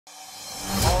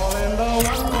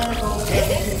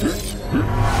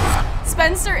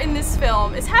Spencer in this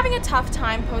film is having a tough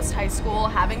time post-high school,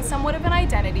 having somewhat of an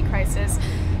identity crisis.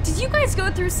 Did you guys go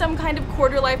through some kind of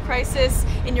quarter-life crisis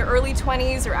in your early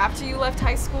 20s or after you left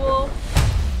high school?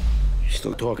 You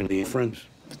still talking to your friends?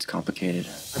 It's complicated.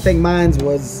 I think mine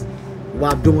was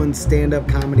while doing stand-up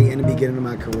comedy in the beginning of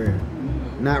my career.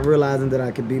 Not realizing that I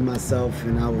could be myself,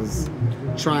 and I was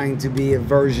trying to be a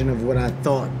version of what I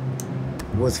thought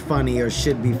was funny or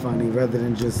should be funny rather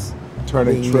than just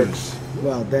turning being tricks. Me.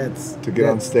 Well, to get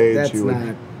on stage. That's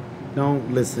not.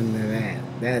 Don't listen to that.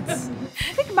 That's.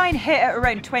 I think mine hit at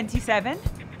around 27.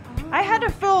 I had a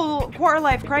full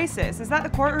quarter-life crisis. Is that the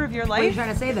quarter of your life? What are you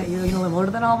trying to say, that you're gonna live older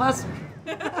than all of us?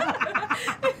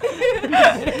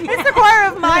 It's the quarter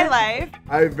of my life.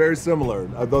 Very similar.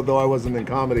 Though I wasn't in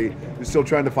comedy, you're still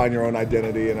trying to find your own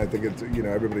identity, and I think it's, you know,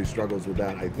 everybody struggles with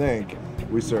that. I think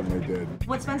we certainly did.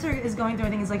 What Spencer is going through, I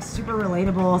think, is like super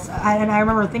relatable. And I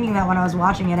remember thinking that when I was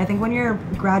watching it. I think when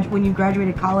when you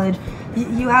graduated college,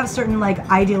 you have certain like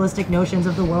idealistic notions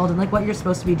of the world and like what you're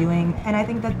supposed to be doing. And I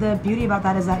think that the beauty about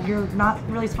that is that you're not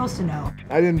really supposed to know.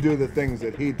 I didn't do the things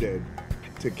that he did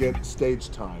to get stage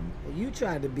time. You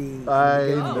tried to be.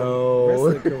 I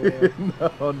know. Career.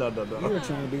 No. You were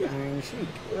trying to be Iron Sheik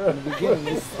in the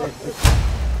beginning.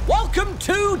 Welcome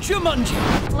to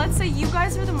Jumanji. Let's say you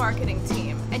guys are the marketing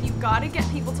team and you gotta get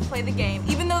people to play the game,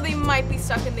 even though they might be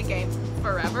stuck in the game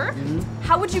forever.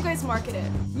 How would you guys market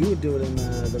it? You would do it in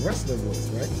the wrestler voice,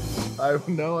 right?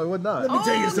 No, I would not. Let me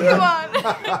tell you something. Come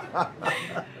on.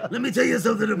 Let me tell you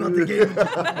something about the game.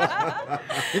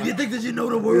 If you think that you know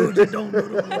the world, you don't know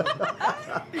the world.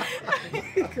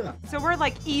 So we're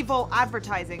like evil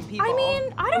advertising people. I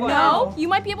mean, I don't know. You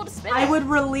might be able to spin it. I would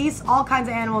release all kinds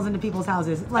of animals into people's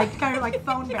houses, like kind of like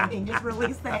phone banking. Just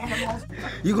release the animals.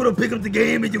 You're gonna pick up the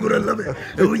game and you're gonna love it.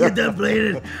 And when you're done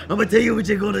playing it, I'm gonna tell you what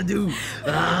you're gonna do.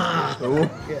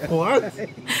 What?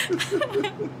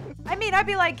 I mean, I'd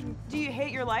be like, do you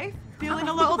hate your life? Feeling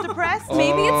a little depressed?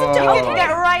 Maybe it's a You double can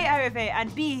get right out of it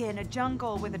and be in a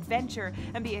jungle with adventure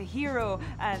and be a hero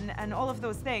and all of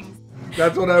those things.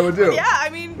 That's what I would do. Yeah, I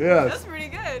mean, Yes. that's pretty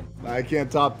good. I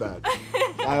can't top that.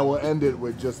 I will end it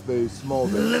with just the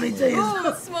smolder. Let me tell you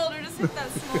Oh, smolder, just hit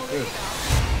that smolder, you know.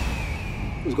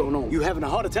 What's going on? You having a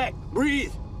heart attack?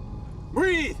 Breathe.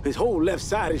 Breathe. His whole left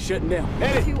side is shutting down.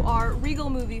 To our Regal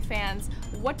movie fans,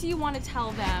 what do you want to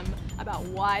tell them about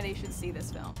why they should see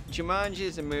this film? Jumanji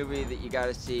is a movie that you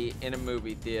gotta see in a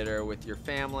movie theater with your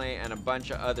family and a bunch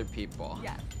of other people.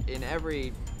 Yeah. In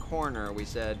every corner we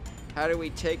said, how do we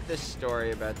take this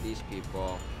story about these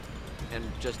people and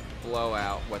just blow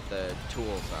out what the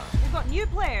tools are? We've got new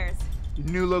players.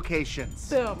 New locations.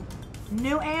 Boom.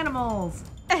 New animals.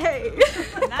 Hey.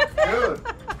 That's it. Good.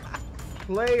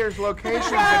 Players,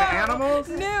 locations, and animals?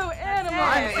 New animals.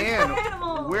 I'm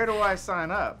in. Where do I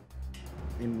sign up?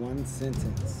 In one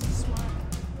sentence.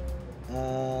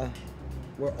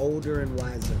 We're older and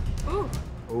wiser. Ooh.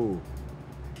 Ooh.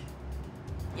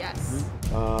 Yes.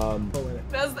 Poetic.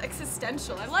 That was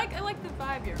existential. I like the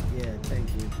vibe here. Yeah, thank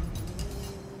you.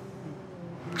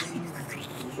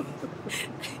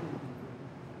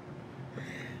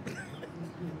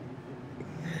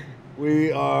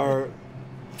 We are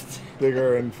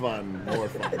bigger and fun, more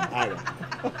fun. I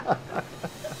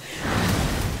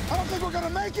don't think we're gonna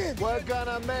make it. We're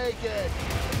gonna make it.